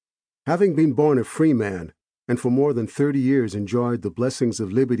Having been born a free man, and for more than 30 years enjoyed the blessings of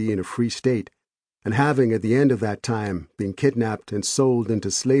liberty in a free state, and having at the end of that time been kidnapped and sold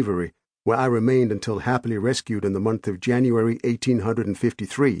into slavery, where I remained until happily rescued in the month of January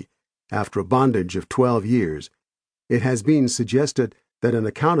 1853, after a bondage of 12 years, it has been suggested that an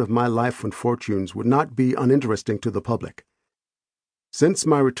account of my life and fortunes would not be uninteresting to the public. Since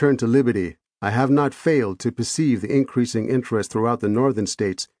my return to liberty, I have not failed to perceive the increasing interest throughout the northern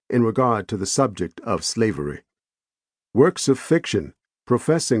states in regard to the subject of slavery. Works of fiction,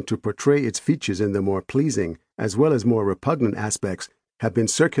 professing to portray its features in their more pleasing as well as more repugnant aspects, have been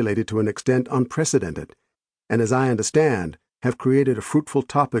circulated to an extent unprecedented, and as I understand, have created a fruitful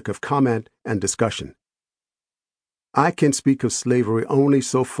topic of comment and discussion. I can speak of slavery only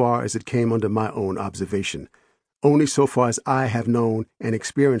so far as it came under my own observation, only so far as I have known and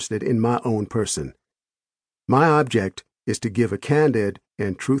experienced it in my own person. My object is to give a candid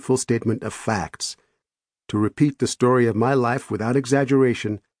and truthful statement of facts, to repeat the story of my life without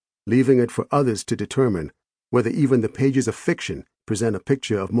exaggeration, leaving it for others to determine whether even the pages of fiction present a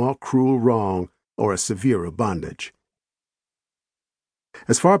picture of more cruel wrong or a severer bondage.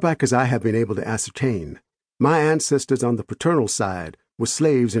 As far back as I have been able to ascertain, my ancestors on the paternal side were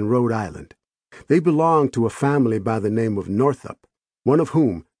slaves in Rhode Island. They belonged to a family by the name of Northup, one of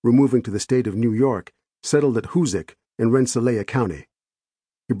whom, removing to the state of New York, settled at Hoosick in Rensselaer County.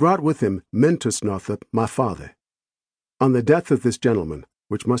 He brought with him Mentus Northup, my father. On the death of this gentleman,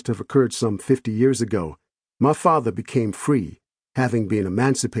 which must have occurred some 50 years ago, my father became free, having been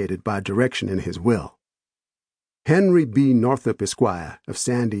emancipated by direction in his will. Henry B. Northup, Esquire, of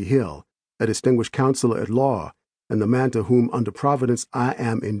Sandy Hill, a distinguished counselor at law, and the man to whom under Providence I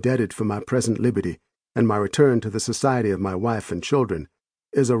am indebted for my present liberty and my return to the society of my wife and children,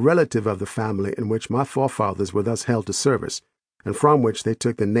 is a relative of the family in which my forefathers were thus held to service, and from which they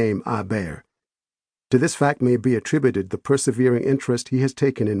took the name I bear. To this fact may be attributed the persevering interest he has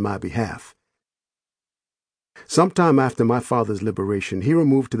taken in my behalf. Some time after my father's liberation, he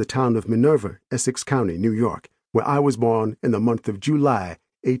removed to the town of Minerva, Essex County, New York, where I was born in the month of July,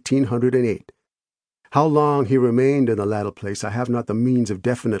 1808. How long he remained in the latter place I have not the means of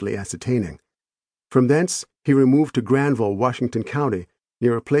definitely ascertaining. From thence he removed to Granville, Washington County,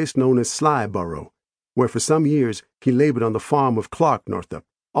 near a place known as Slyborough, where for some years he labored on the farm of Clark Northup,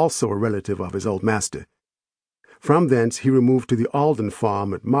 also a relative of his old master. From thence he removed to the Alden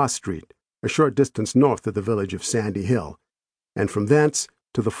farm at Moss Street, a short distance north of the village of Sandy Hill, and from thence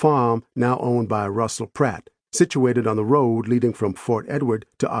to the farm now owned by Russell Pratt, situated on the road leading from Fort Edward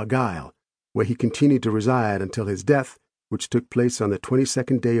to Argyle, where he continued to reside until his death, which took place on the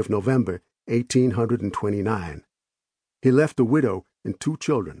 22nd day of November, 1829. He left a widow and 2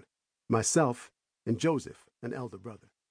 children, myself and Joseph, an elder brother.